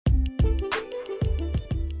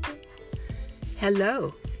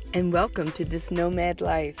Hello, and welcome to this nomad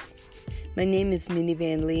life. My name is Minnie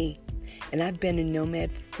Van Lee, and I've been a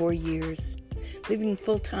nomad for 4 years, living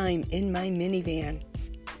full-time in my minivan.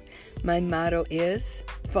 My motto is,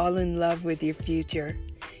 fall in love with your future,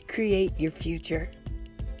 create your future.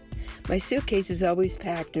 My suitcase is always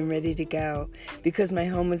packed and ready to go because my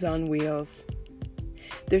home is on wheels.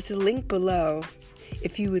 There's a link below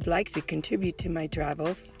if you would like to contribute to my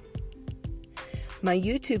travels. My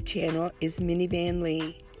YouTube channel is Minnie Van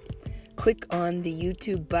Lee. Click on the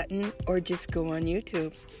YouTube button or just go on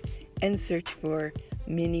YouTube and search for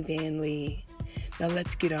Minnie Van Lee. Now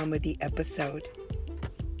let's get on with the episode.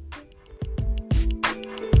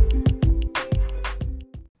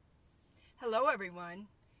 Hello everyone.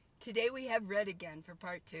 Today we have Red again for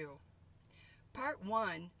part 2. Part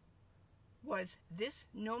 1 was this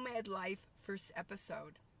Nomad Life first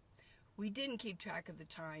episode. We didn't keep track of the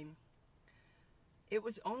time. It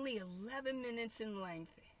was only 11 minutes in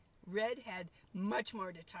length. Red had much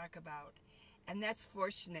more to talk about, and that's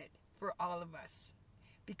fortunate for all of us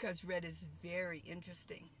because Red is very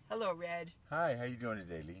interesting. Hello, Red. Hi, how you doing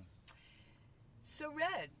today, Lee? So,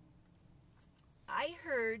 Red, I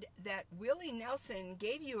heard that Willie Nelson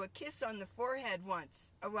gave you a kiss on the forehead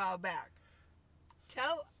once a while back.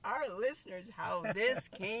 Tell our listeners how this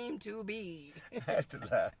came to be. I had to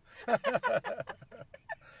laugh.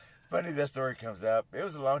 Funny that story comes up. It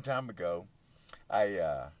was a long time ago.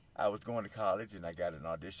 I was going to college and I got an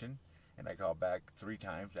audition, and I called back 3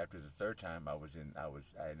 times. After the 3rd time, I ended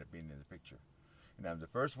up being in the picture, and I'm the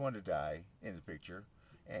first one to die in the picture.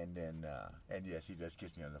 And then and yes, he does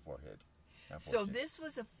kiss me on the forehead. So this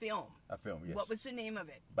was a film. A film, yes. What was the name of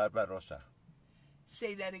it? Barbarossa.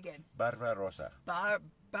 Say that again. Barbarossa.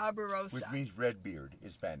 Barbarossa. Which means red beard in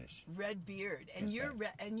Spanish. Red beard, and your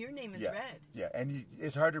name is Red. Yeah, and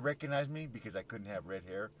it's hard to recognize me because I couldn't have red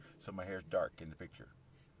hair, so my hair's dark in the picture.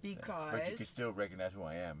 Because. But you can still recognize who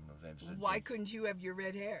I am. Why couldn't you have your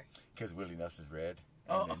red hair? Because Willie Nelson's red.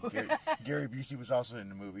 Oh. And Gary Busey was also in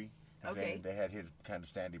the movie. Okay. They had his kind of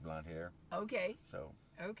sandy blonde hair. Okay. So.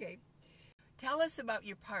 Okay. Tell us about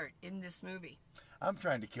your part in this movie. I'm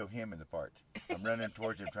trying to kill him in the part. I'm running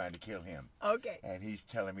towards him trying to kill him. Okay. And he's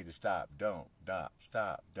telling me to stop, don't,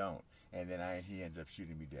 stop, don't. And then he ends up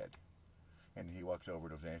shooting me dead. And he walks over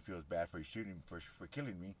to him and feels bad for for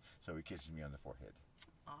killing me, so he kisses me on the forehead.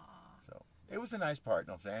 So it was a nice part,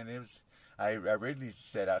 you know what I'm saying? I originally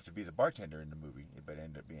set out to be the bartender in the movie, but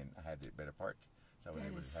ended up being I had a better part. So I was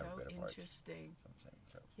able to have a better part. That is so interesting.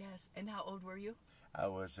 So. Yes. And how old were you? I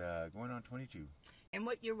was going on 22. And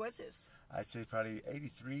what year was this? I'd say probably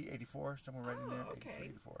 83, 84, somewhere right in there. Okay. 83,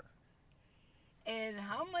 84. And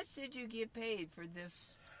how much did you get paid for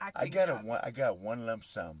this acting I got job? I got one lump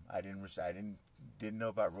sum. I didn't know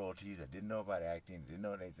about royalties. I didn't know about acting. Didn't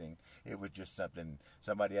know anything. It was just something.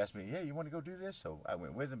 Somebody asked me, "Hey, you want to go do this?" So I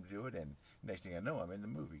went with them to do it, and next thing I know, I'm in the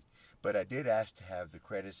movie. But I did ask to have the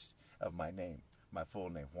credits of my name, my full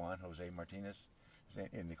name, Juan Jose Martinez,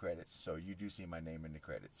 in the credits. So you do see my name in the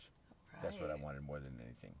credits. Right. That's what I wanted more than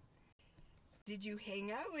anything. Did you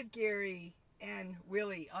hang out with Gary and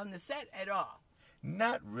Willie on the set at all?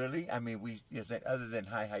 Not really. I mean, other than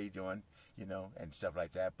hi, how you doing, and stuff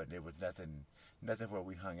like that. But there was nothing where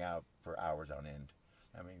we hung out for hours on end.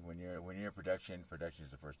 I mean, when you're in production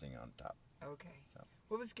is the first thing on top. Okay. So.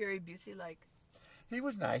 What was Gary Busey like? He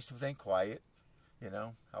was nice. He was quiet.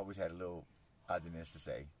 Always had a little oddness to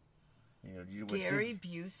say. Gary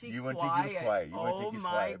Busey, you wouldn't think he was quiet. You wouldn't think he's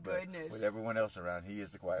quiet, goodness! But with everyone else around, he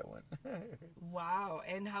is the quiet one. Wow!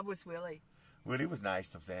 And how was Willie? Willie was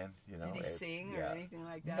nice. I'm saying, Did he sing or anything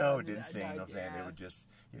like that? No, didn't sing. I'm saying they were just,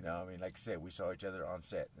 like I said, we saw each other on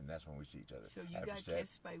set, and that's when we see each other. So you got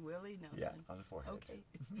kissed by Willie Nelson? Yeah, on the forehead. Okay,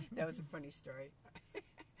 that was a funny story.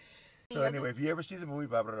 So anyway, if you ever see the movie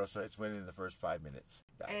Barbarossa, it's within the first 5 minutes.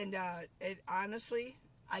 And honestly,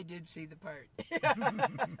 I did see the part.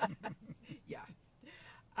 Yeah.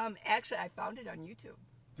 Actually, I found it on YouTube.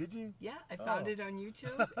 Did you? Yeah, I found it on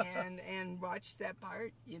YouTube and watched that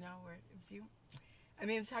part, where it was you. I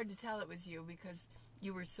mean, it's hard to tell it was you because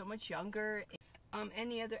you were so much younger.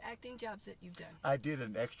 Any other acting jobs that you've done? I did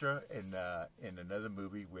an extra in another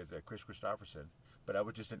movie with Chris Christopherson, but I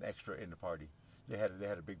was just an extra in the party. They had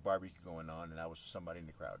a big barbecue going on, and I was somebody in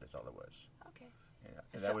the crowd. That's all it was. Okay. Yeah.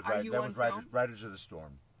 And that was Riders of the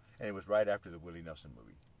Storm, and it was right after the Willie Nelson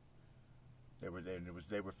movie. They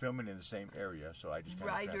were filming in the same area, so I just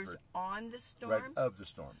kind of Riders on the Storm? Riders of the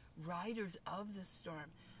Storm. Riders of the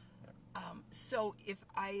Storm. Yeah. So if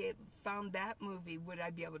I found that movie, would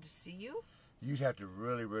I be able to see you? You'd have to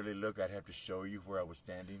really, really look. I'd have to show you where I was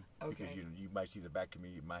standing. Okay. Because you might see the back of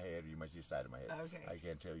my head, or you might see the side of my head. Okay. I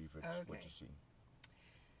can't tell you if it's what you see.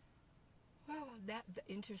 Oh,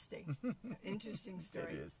 interesting. Interesting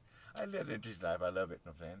story. It is. I live an interesting life. I love it.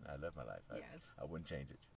 You know what I'm saying? I love my life. Yes. I wouldn't change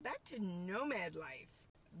it. Back to nomad life.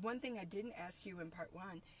 One thing I didn't ask you in part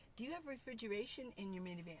one, do you have refrigeration in your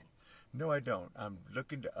minivan? No, I don't. I'm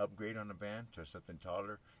looking to upgrade on the van to something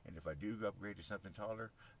taller. And if I do upgrade to something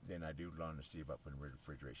taller, then I do want to see about putting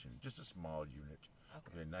refrigeration. Just a small unit.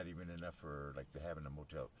 Okay. Not even enough for like to have in a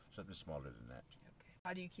motel. Something smaller than that. Okay.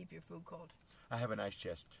 How do you keep your food cold? I have an ice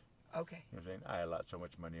chest. Okay. You know what I'm saying? I allot so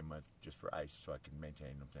much money a month just for ice so I can maintain,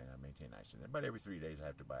 you know what I'm saying? I maintain ice in there. But every 3 days I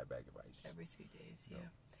have to buy a bag of ice. Every 3 days, yeah.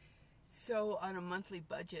 So on a monthly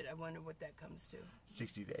budget, I wonder what that comes to.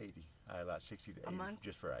 60 to 80. I allot 60 to 80 A month?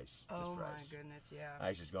 just for ice. Oh, just for my ice. goodness, yeah.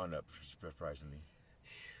 Ice has gone up surprisingly.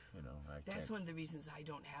 You know, That's one of the reasons I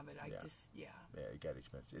don't have it. Yeah, it got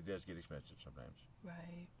expensive. It does get expensive sometimes.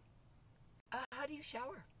 Right. How do you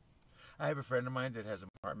shower? I have a friend of mine that has an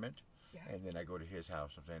apartment, Yeah. and then I go to his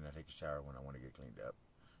house. I'm saying I take a shower when I want to get cleaned up.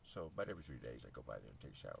 So about every 3 days I go by there and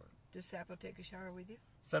take a shower. Does Sapo take a shower with you?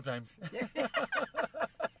 Sometimes. Yeah.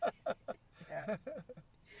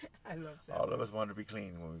 I love Sapo. All of us want to be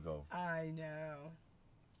clean when we go. I know.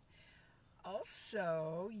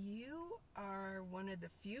 Also, you are one of the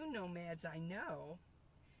few nomads I know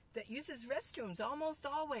that uses restrooms almost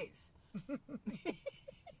always.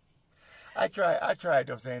 I tried, you know what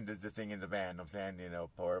I'm saying, the thing in the van, you know what I'm saying, you know,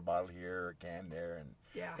 pour a bottle here, a can there, and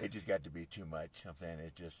Yeah. it just got to be too much. You know what I'm saying,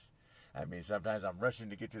 it just, I mean, sometimes I'm rushing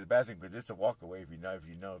to get to the bathroom because it's a walk away if you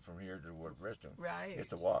know from here to the restroom. Right.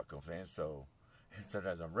 It's a walk, you know what I'm saying, so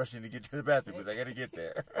sometimes I'm rushing to get to the bathroom because I got to get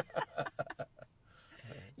there.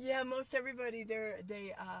 Yeah, most everybody there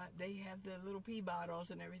they have the little pee bottles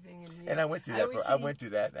and everything. And I went through that. I went through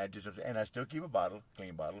that, and I still keep a bottle,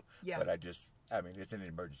 clean bottle. Yeah. But I mean, it's an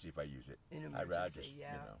emergency if I use it. An I emergency, just,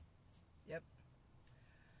 yeah. You know. Yep.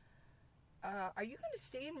 Are you going to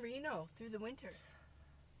stay in Reno through the winter?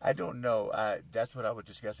 I don't know. That's what I was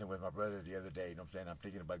discussing with my brother the other day. You know what I'm saying? I'm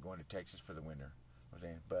thinking about going to Texas for the winter. You know what I'm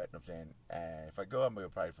saying? But you know what I'm saying, if I go, I'm going to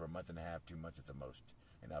go probably for a month and a half, 2 months at the most,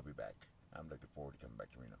 and I'll be back. I'm looking forward to coming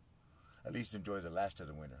back to Reno. At least enjoy the last of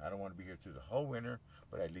the winter. I don't want to be here through the whole winter,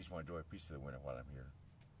 but I at least want to enjoy a piece of the winter while I'm here.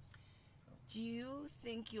 Do you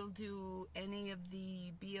think you'll do any of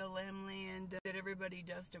the BLM land that everybody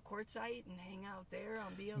does to Quartzsite and hang out there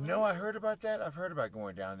on BLM? No, I heard about that. I've heard about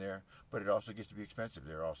going down there, but it also gets to be expensive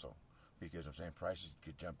there also, because I'm saying prices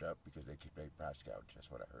get jumped up because they keep a price gouge. That's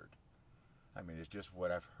what I heard. I mean, it's just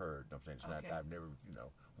what I've heard. I'm saying it's not. I've never,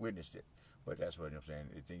 witnessed it, but that's what I'm saying.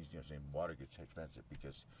 Things, saying water gets expensive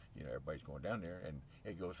because everybody's going down there, and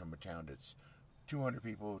it goes from a town that's 200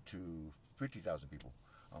 people to 50,000 people.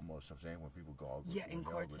 Almost, I'm saying, when people go all in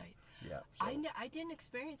Quartzsite. Yeah. So. I didn't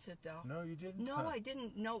experience it, though. No, you didn't? No, I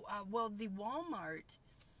didn't. No, well, the Walmart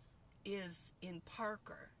is in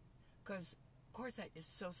Parker, because Quartzsite is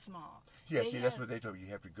so small. Yeah, that's what they told you.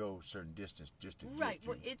 You have to go a certain distance just to get Right,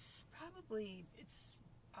 well, it's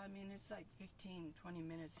like 15, 20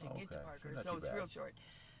 minutes to get to Parker, so it's real short.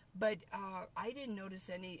 But I didn't notice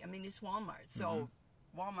any, it's Walmart, so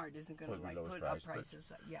Walmart isn't going to, put up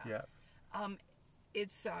prices. Yeah.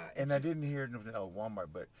 And I didn't hear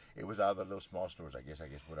Walmart, but it was all the little small stores. I guess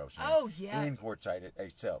what I was saying. Oh yeah. In Quartzsite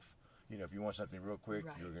itself, if you want something real quick,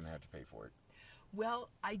 you're going to have to pay for it. Well,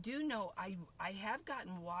 I do know. I have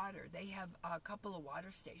gotten water. They have a couple of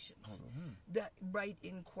water stations that right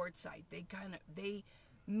in Quartzsite. They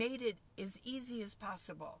made it as easy as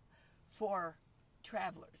possible for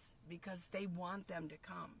travelers because they want them to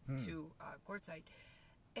come to Quartzsite,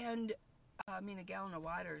 and a gallon of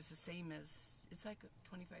water is the same as, it's like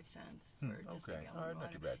 25 cents for just a gallon of water.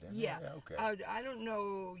 Not too bad then. Yeah. Okay. I don't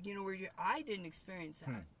know, I didn't experience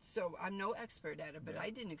that. So I'm no expert at it, but I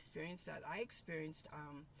didn't experience that. I experienced,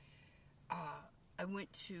 I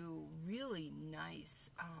went to really nice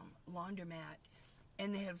laundromat,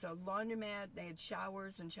 and they have a laundromat, they had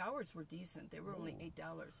showers, and showers were decent. They were only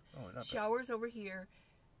 $8. Showers over here,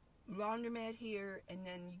 laundromat here, and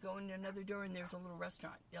then you go into another door and there's a little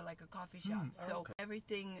restaurant, like a coffee shop. So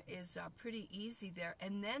everything is pretty easy there.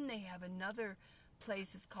 And then they have another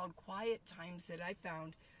place, it's called Quiet Times, that I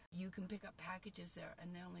found. You can pick up packages there,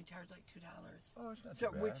 and they only charge like $2. Oh, it's not too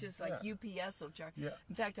bad. Which is like UPS will charge. Yeah.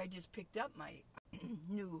 In fact, I just picked up my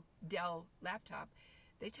new Dell laptop.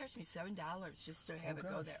 They charged me $7 just to have it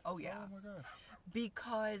go there. Oh yeah. Oh my gosh.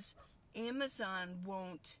 Because Amazon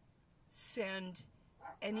won't send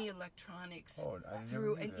any electronics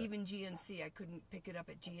through, and even GNC. I couldn't pick it up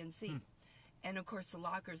at GNC. And of course the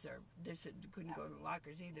lockers couldn't go to the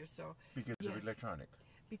lockers either. So because of electronic.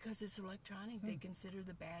 Because it's electronic, they consider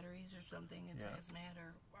the batteries or something. It doesn't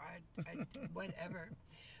matter. I whatever.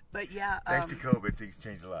 But yeah. Thanks to COVID, things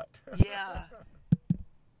changed a lot. Yeah.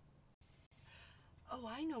 Oh,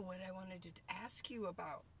 I know what I wanted to ask you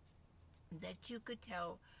about that you could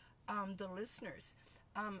tell the listeners.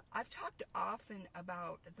 I've talked often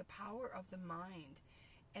about the power of the mind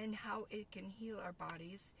and how it can heal our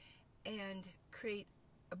bodies and create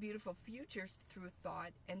a beautiful future through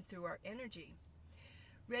thought and through our energy.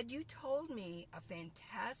 Red, you told me a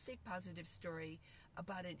fantastic positive story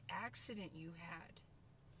about an accident you had.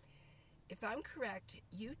 If I'm correct,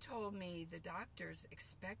 you told me the doctors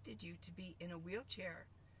expected you to be in a wheelchair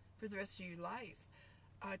for the rest of your life.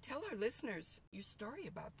 Tell our listeners your story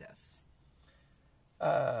about this.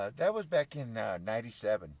 That was back in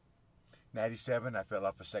 97. 97, I fell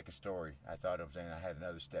off a second story. I thought I had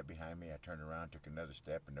another step behind me. I turned around, took another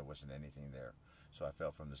step, and there wasn't anything there. So I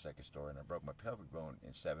fell from the second story, and I broke my pelvic bone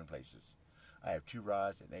in 7 places. I have 2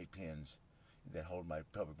 rods and 8 pins that hold my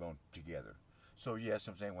pelvic bone together. So yes,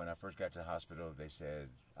 when I first got to the hospital, they said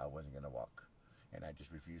I wasn't going to walk. And I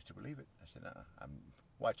just refused to believe it. I said,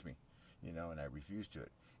 watch me, and I refused to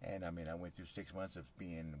it. And I went through 6 months of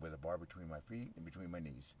being with a bar between my feet and between my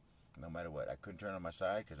knees. No matter what, I couldn't turn on my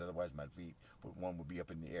side because otherwise my feet, one would be up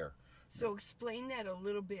in the air. So explain that a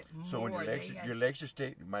little bit more. So when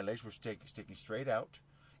my legs were sticking straight out,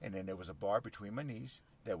 and then there was a bar between my knees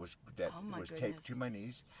that was taped to my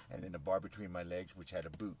knees, and then a bar between my legs which had a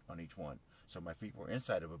boot on each one. So my feet were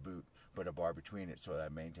inside of a boot, but a bar between it, so that I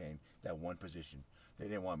maintained that one position. They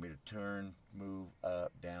didn't want me to turn, move,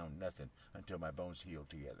 up, down, nothing until my bones healed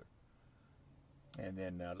together. And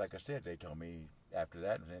then, like I said, they told me after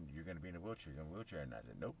that, you're going to be in a wheelchair. You're in a wheelchair. And I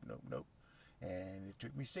said, nope. And it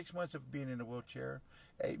took me 6 months of being in a wheelchair,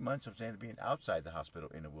 8 months of being outside the hospital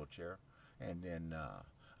in a wheelchair. And then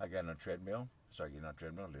I got on a treadmill, started getting on a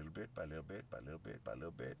treadmill little bit by little bit by little bit by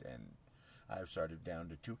little bit. And I started down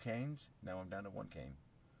to 2 canes. Now I'm down to 1 cane.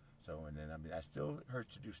 So, and then, I still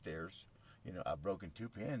hurts to do stairs. I've broken 2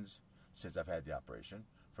 pins since I've had the operation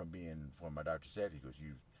from my doctor said, he goes,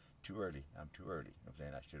 you too early. I'm too early.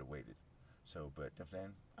 I should have waited. So, but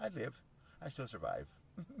I live. I still survive.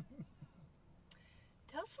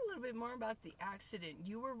 Tell us a little bit more about the accident.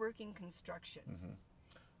 You were working construction.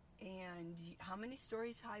 Mm-hmm. And how many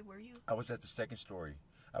stories high were you? I was at the 2nd story.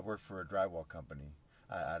 I worked for a drywall company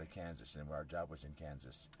out of Kansas, and our job was in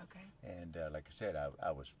Kansas. Okay. And like I said,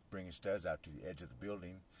 I was bringing studs out to the edge of the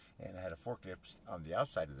building, and I had a forklift on the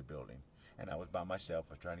outside of the building. And I was by myself.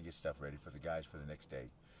 I was trying to get stuff ready for the guys for the next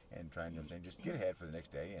day. And trying to just get ahead for the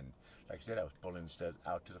next day. And like I said, I was pulling the studs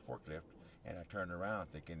out to the forklift, and I turned around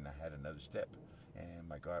thinking I had another step. And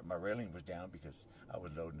my railing was down because I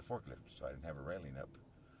was loading the forklift, so I didn't have a railing up.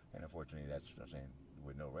 And unfortunately, that's what I'm saying.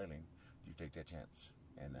 With no railing, you take that chance.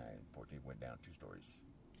 And I unfortunately went down 2 stories.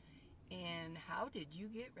 And how did you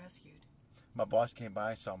get rescued? My boss came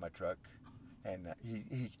by, saw my truck, and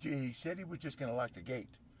he said he was just going to lock the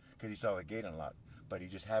gate because he saw the gate unlocked. But he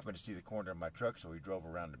just happened to see the corner of my truck, so he drove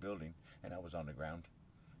around the building, and I was on the ground.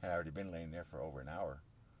 And I already been laying there for over an hour.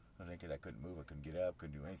 Because I couldn't move, I couldn't get up,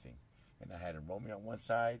 couldn't do anything. And I had him roll me on one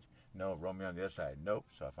side, roll me on the other side, nope.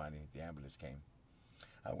 So finally the ambulance came.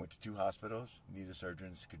 I went to 2 hospitals, neither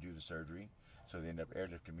surgeons could do the surgery. So they ended up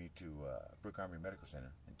airlifting me to Brooke Army Medical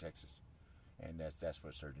Center in Texas. And that's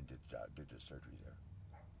what surgeon did the surgery there.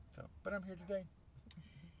 So, but I'm here today.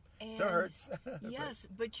 And still hurts. Yes,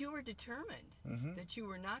 but you were determined that you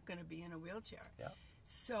were not going to be in a wheelchair. Yeah.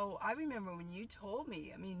 So I remember when you told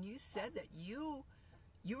me, you said that you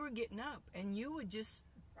were getting up and you would just...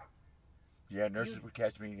 Yeah, nurses would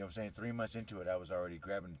catch me, 3 months into it, I was already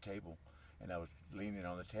grabbing the table, and I was leaning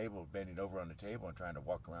on the table, bending over on the table and trying to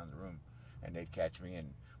walk around the room. And they'd catch me,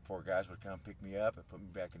 and 4 guys would come pick me up and put me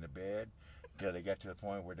back in the bed until they got to the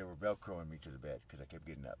point where they were Velcroing me to the bed because I kept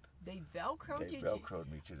getting up. They Velcroed you? They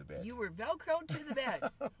Velcroed me to the bed. You were Velcroed to the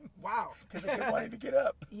bed? Wow. Because I kept wanting to get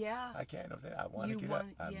up. Yeah. I can't. I want to get up.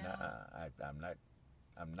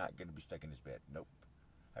 I'm not going to be stuck in this bed. Nope.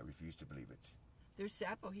 I refuse to believe it. There's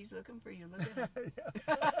Sapo. He's looking for you. Look at him.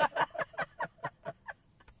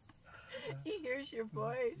 He hears your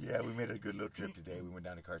voice. Yeah, we made a good little trip today. We went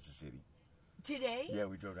down to Carson City. Today? Yeah,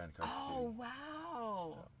 we drove down to Carson City. Oh,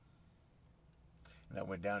 wow. So, and I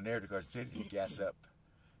went down there to Carson City to gas up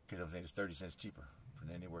because I'm saying it's 30 cents cheaper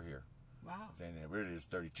than anywhere here. Wow. I'm saying it really is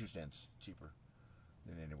 32 cents cheaper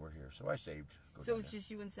than anywhere here. So I saved. So it's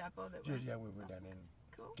just you and Sapo that went? Yeah, we went down there and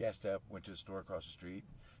cool. Gassed up, went to the store across the street,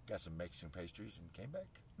 got some Mexican pastries, and came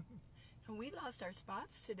back. We lost our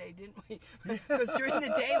spots today, didn't we? Because during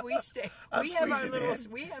the day we stay. We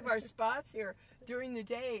have our spots here during the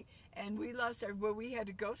day, and we lost we had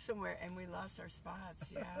to go somewhere, and we lost our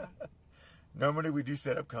spots. Yeah. Normally we do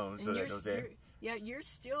set up cones, so And that knows that. yeah, you're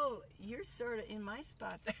sort of in my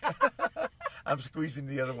spot there. I'm squeezing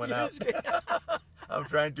the other one out. I'm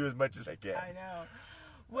trying to do as much as I can. I know.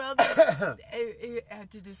 Well,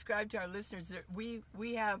 to describe to our listeners, that we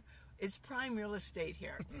have, it's prime real estate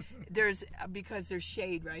here. Because there's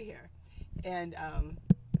shade right here, and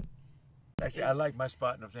Actually, I like my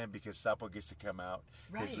spot, you know what I'm saying, because Sapo gets to come out.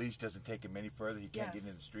 Right. His leash doesn't take him any further. He can't get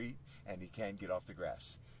in the street, and he can't get off the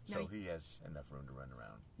grass. So Now, he has enough room to run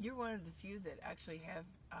around. You're one of the few that actually have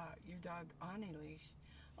your dog on a leash.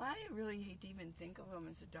 Well, I really hate to even think of him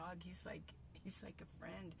as a dog. He's like a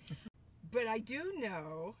friend. But I do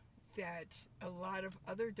know that a lot of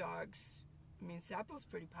other dogs, I mean, Sapo's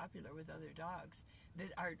pretty popular with other dogs that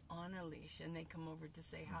aren't on a leash, and they come over to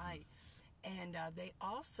say hi. And they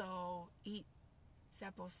also eat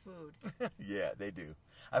Sapo's food. Yeah, they do.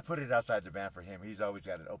 I put it outside the van for him. He's always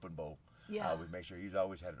got an open bowl. Yeah. We make sure he's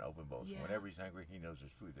always had an open bowl. So Yeah. whenever he's hungry, he knows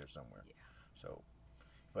there's food there somewhere. Yeah. So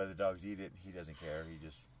if other dogs eat it, he doesn't care.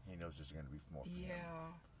 He knows there's going to be more for him. Yeah.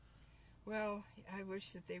 Well, I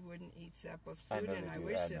wish that they wouldn't eat Sapo's I food, know and they I do.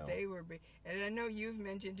 wish I that know. they were. And I know you've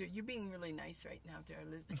mentioned you're being really nice right now to our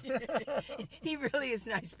listeners. He really is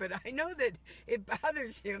nice, but I know that it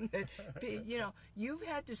bothers him that you've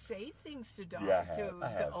had to say things to dogs, Yeah, to I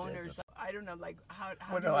have the owners. I don't know, like how.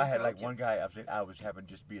 Well, do no, you I had like approach one it? guy. I was having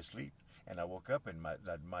just be asleep, and I woke up, and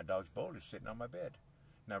my dog's bowl is sitting on my bed.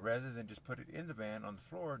 Now, rather than just put it in the van on the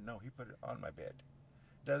floor, no, he put it on my bed.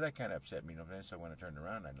 That kind of upset me, you know what I'm saying? So when I turned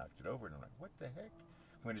around, I knocked it over, and I'm like, what the heck?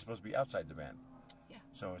 When it's supposed to be outside the van. Yeah.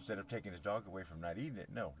 So instead of taking his dog away from not eating it,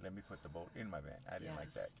 no, let me put the bowl in my van. I didn't like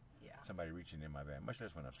Yes. that. Yeah. Somebody reaching in my van, much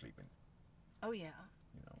less when I'm sleeping. Oh yeah.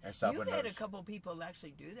 You know, and Sapo You've had a knows. couple people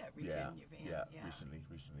actually do that, reach Yeah, in your van. yeah, recently.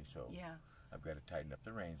 So Yeah. I've got to tighten up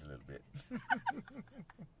the reins a little bit.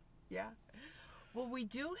 Yeah. Well, we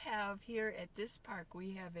do have here at this park,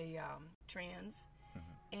 we have a trans,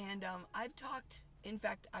 and I've talked. In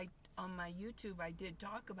fact, on my YouTube, I did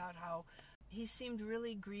talk about how he seemed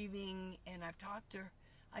really grieving, and I've talked to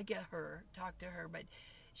her, but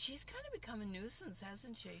she's kind of become a nuisance,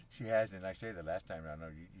 hasn't she? She has, and like I say, the last time I know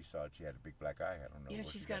you saw it, she had a big black eye. I don't know. Yeah, where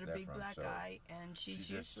she's she got a that big from. black So, eye, and she's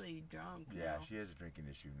she just- usually drunk. Yeah, now. she has a drinking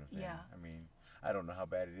issue. You know what I'm saying? Yeah. I mean, I don't know how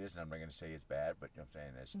bad it is, and I'm not going to say it's bad, but you know what I'm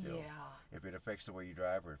saying? That's still, Yeah. if it affects the way you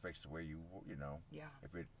drive or affects the way you know, Yeah.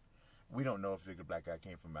 we don't know if the black eye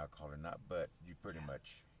came from alcohol or not, but you pretty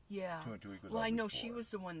much, Yeah. 2 and 2 equals Well, I always know 4. she was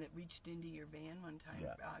the one that reached into your van one time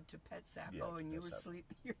Yeah. to pet Sapo, Yeah, and you pet were Sapo.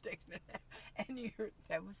 sleeping. You're taking a nap, and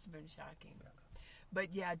that must have been shocking. Yeah.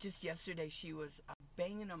 But yeah, just yesterday she was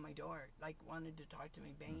banging on my door, like wanted to talk to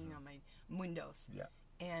me, banging on my windows. Yeah.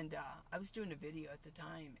 And I was doing a video at the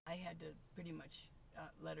time. I had to pretty much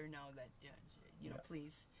let her know that Yeah.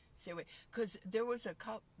 please stay away, because there was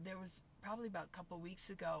probably about a couple weeks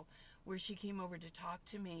ago where she came over to talk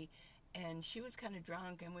to me, and she was kind of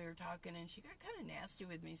drunk, and we were talking, and she got kind of nasty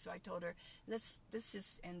with me. So I told her, let's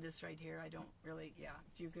just end this right here. I don't really,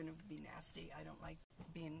 if you're going to be nasty, I don't like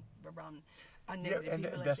being around negative and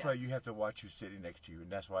people like that's that. why you have to watch who's sitting next to you, and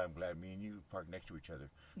that's why I'm glad me and you park next to each other.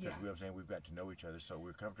 Because Yeah. I'm saying we've got to know each other, so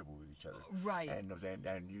we're comfortable with each other. Right.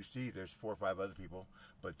 And you see, there's 4 or 5 other people,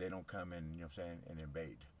 but they don't come in, you know what I'm saying, and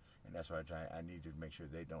invade. And that's why I need to make sure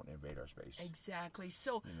they don't invade our space. Exactly.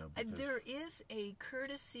 So because- there is a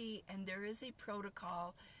courtesy and there is a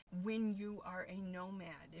protocol when you are a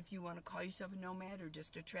nomad. If you want to call yourself a nomad or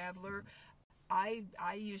just a traveler, I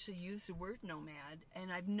usually use the word nomad, and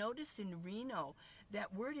I've noticed in Reno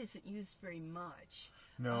that word isn't used very much.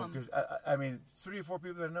 No, because I mean, 3 or 4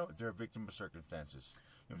 people that I know, they're a victim of circumstances.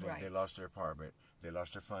 You know what I'm saying? They Right. lost their apartment, they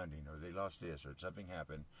lost their funding, or they lost this, or something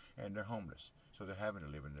happened, and they're homeless. So they're having to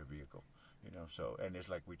live in their vehicle. So, and it's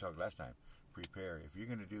like we talked last time, prepare. If you're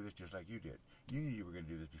going to do this just like you did, you knew you were going to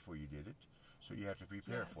do this before you did it, so you have to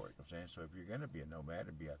prepare Yes. for it. You know what I'm saying? So if you're going to be a nomad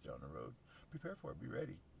and be out there on the road, prepare for it, be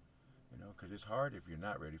ready. Because it's hard if you're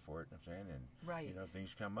not ready for it, you know what I'm saying? And, Right.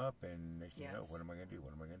 things come up, and next thing you know, Yes. what am I going to do?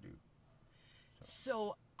 What am I going to do?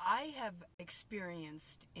 So I have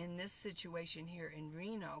experienced in this situation here in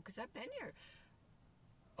Reno, because I've been here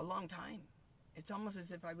a long time. It's almost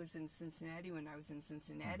as if I was in Cincinnati. When I was in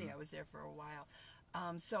Cincinnati, I was there for a while.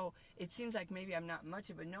 So it seems like maybe I'm not much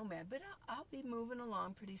of a nomad, but I'll be moving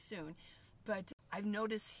along pretty soon. But I've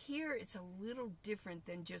noticed here it's a little different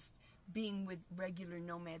than just being with regular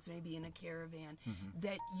nomads, maybe in a caravan,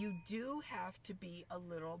 that you do have to be a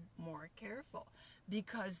little more careful,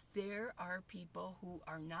 because there are people who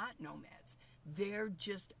are not nomads. They're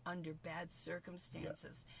just under bad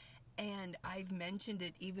circumstances. And I've mentioned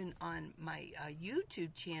it even on my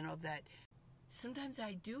YouTube channel that sometimes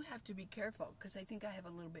I do have to be careful because I think I have a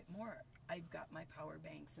little bit more. I've got my power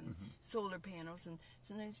banks and solar panels, and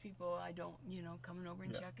sometimes people I don't, coming over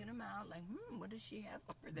and checking them out, like, what does she have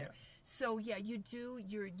over there? So yeah, you do.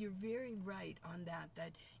 You're very right on that.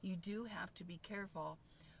 That you do have to be careful.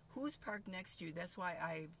 Who's parked next to you? That's why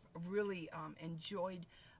I've really enjoyed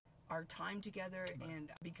our time together and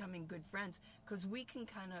becoming good friends, because we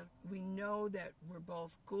know that we're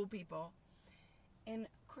both cool people, and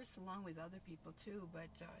of course along with other people too, but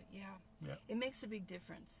it makes a big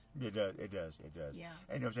difference. It does. Yeah.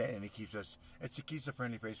 And I'm saying, and it keeps a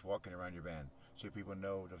friendly face walking around your van, so people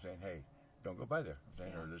know. I'm saying, hey, don't go by there. I'm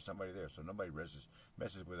saying, or there's somebody there, so nobody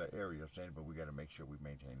messes with our area. I'm saying, but we got to make sure we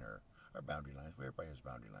maintain our boundary lines. Everybody has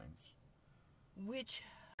boundary lines. Which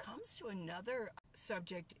comes to another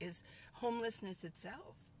subject, is homelessness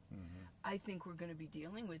itself. I think we're going to be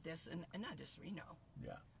dealing with this, and not just Reno.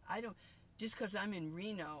 Yeah. I don't, just because I'm in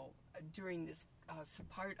Reno during this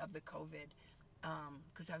part of the COVID,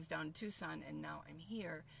 because I was down in Tucson and now I'm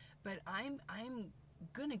here, but I'm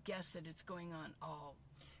going to guess that it's going on all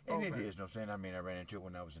and over. It is, no saying. I mean, I ran into it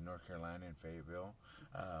when I was in North Carolina in Fayetteville.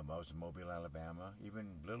 I was in Mobile, Alabama, even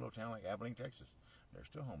little old town like Abilene, Texas. There's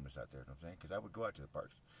still homeless out there, you know what I'm saying? Because I would go out to the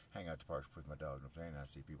parks, hang out at the parks with my dog, you know what I'm saying? And I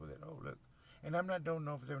see people that, oh, look. And don't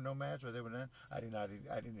know if they were nomads or they were none. I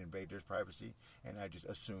didn't invade their privacy, and I just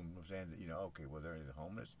assumed, you know what I'm saying, that, okay, well, they're either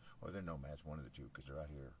homeless or they're nomads, one of the two, because they're out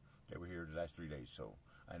here. They were here the last 3 days, so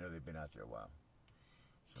I know they've been out there a while.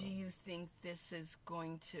 So. Do you think this is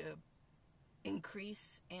going to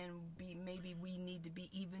increase and maybe we need to be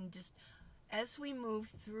even just as we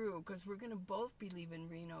move through, because we're going to both be leaving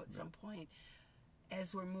Reno at some point,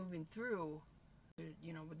 as we're moving through,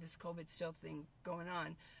 with this COVID still thing going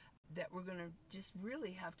on, that we're going to just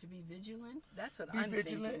really have to be vigilant? That's what I'm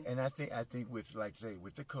thinking. And I think with, like, say,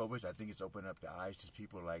 with the COVID, I think it's opened up the eyes to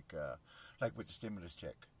people like with the stimulus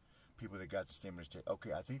check. People that got the stimulus check.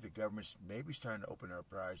 Okay, I think the government's maybe starting to open up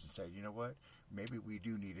our eyes and say, you know what? Maybe we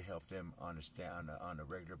do need to help them on a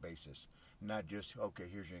regular basis, not just, okay,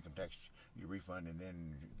 here's your income tax, your refund, and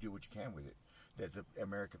then do what you can with it. That the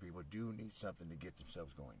American people do need something to get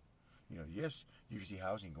themselves going. Yes, you can see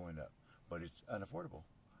housing going up, but it's unaffordable.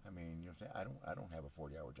 I mean, what I'm saying? I don't have a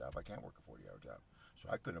 40-hour job. I can't work a 40-hour job, so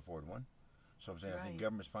I couldn't afford one. So I'm saying, I think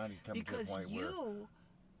government's finally coming to a point where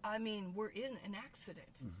we're in an accident.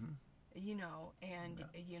 And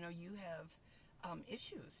you have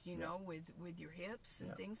issues, with your hips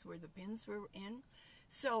and things where the pins were in.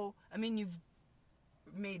 So, I mean, you've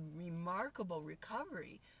made remarkable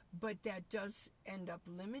recovery, but that does end up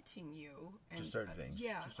limiting you. To certain things.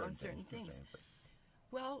 On certain things.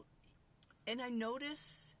 Well, and I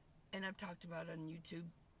notice, and I've talked about on YouTube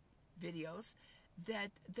videos,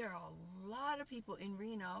 that there are a lot of people in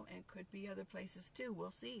Reno, and could be other places too, we'll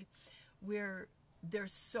see, where they're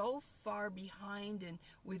so far behind and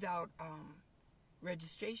without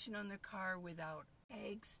registration on their car, without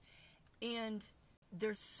tags, and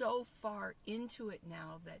they're so far into it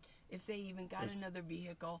now that if they even got another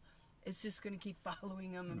vehicle, it's just going to keep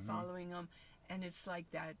following them and following them, and it's like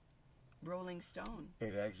that Rolling Stone.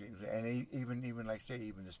 It actually, and even like say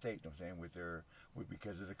even the state, you know what I'm saying,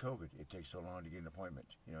 because of the COVID, it takes so long to get an appointment.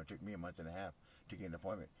 It took me a month and a half to get an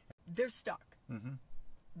appointment. They're stuck.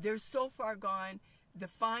 They're so far gone. The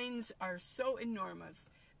fines are so enormous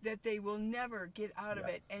that they will never get out of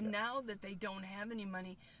it. And now that they don't have any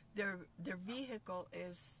money, their vehicle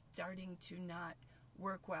is starting to not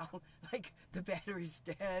work well. Like the battery's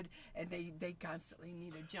dead, and they constantly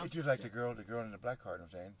need a jump. It's just like the girl in the black card. I'm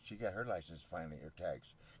saying, she got her license finally. Her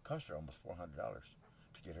tags cost her almost $400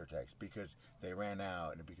 to get her tags, because they ran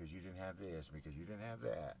out, and because you didn't have this, because you didn't have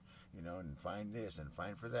that, and fine this and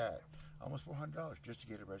fine for that. Almost $400 just to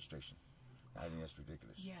get a registration. I think that's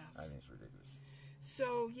ridiculous. Yes. I think it's ridiculous.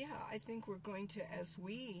 So, I think we're going to, as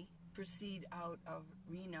we proceed out of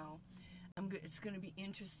Reno, it's going to be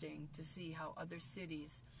interesting to see how other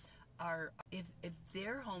cities are, if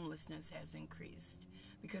their homelessness has increased.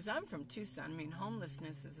 Because I'm from Tucson. I mean,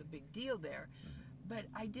 homelessness is a big deal there. But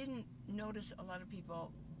I didn't notice a lot of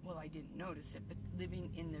people, well, I didn't notice it, but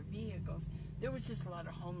living in their vehicles. There was just a lot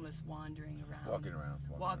of homeless wandering around.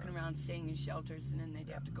 Walking around, staying in shelters, and then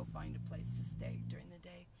they'd have to go find a place to stay during the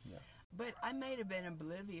day. Yeah. But I might have been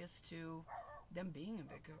oblivious to them being in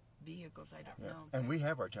bigger vehicles. I don't know. And we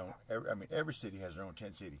have our own. Every city has their own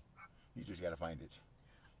tent city. You just got to find it.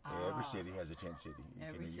 Every city has a tent city.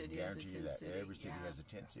 Every city guarantee has a you tent that. city. Every city has a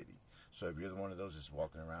tent city. So if you're one of those that's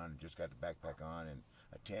walking around and just got the backpack on and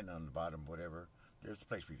a tent on the bottom, whatever, there's a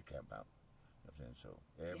place for you to camp out. You know what I'm saying?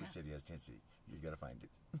 So every city has a tent city. You just got to find it.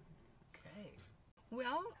 Okay.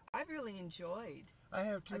 Well, I've really enjoyed I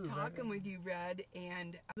have too. talking with you, Red,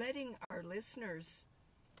 and letting our listeners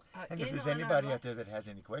And in if there's on anybody our out there that has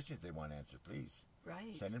any questions they want answered, please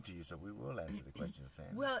right. send them to you so we will answer the questions.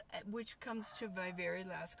 Well, which comes to my very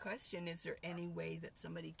last question. Is there any way that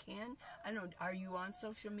somebody can? I don't. Are you on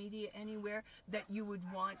social media anywhere that you would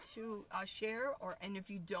want to share? And if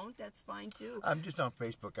you don't, that's fine too. I'm just on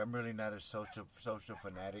Facebook. I'm really not a social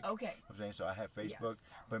fanatic. Okay. I'm saying, so I have Facebook, Yes.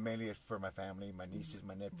 but mainly it's for my family, my nieces,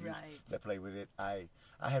 my nephews Right. that play with it. I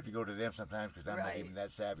have to go to them sometimes because I'm not Right. even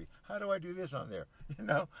that savvy. How do I do this on there? You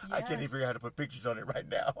know, I can't even Yes. figure out how to put pictures on it right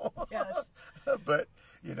now. Yes. But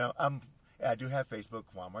you know, I do have Facebook,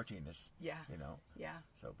 Juan Martinez. Yeah. You know. Yeah.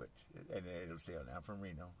 So, and it'll say on there. I'm from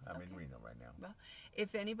Reno. I'm in Reno right now. Well,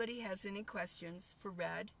 if anybody has any questions for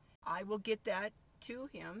Red, I will get that to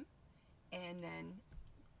him, and then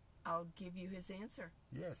I'll give you his answer.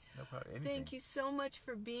 Yes, no problem. Anything. Thank you so much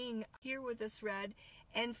for being here with us, Red.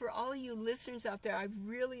 And for all of you listeners out there, I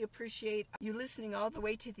really appreciate you listening all the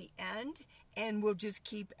way to the end. And we'll just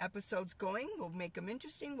keep episodes going. We'll make them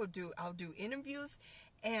interesting. I'll do interviews,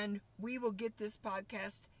 and we will get this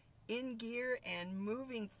podcast in gear and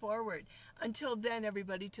moving forward. Until then,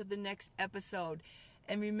 everybody, to the next episode.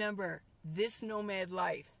 And remember, this nomad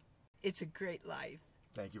life, it's a great life.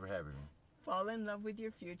 Thank you for having me. Fall in love with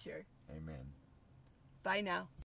your future. Amen. Bye now.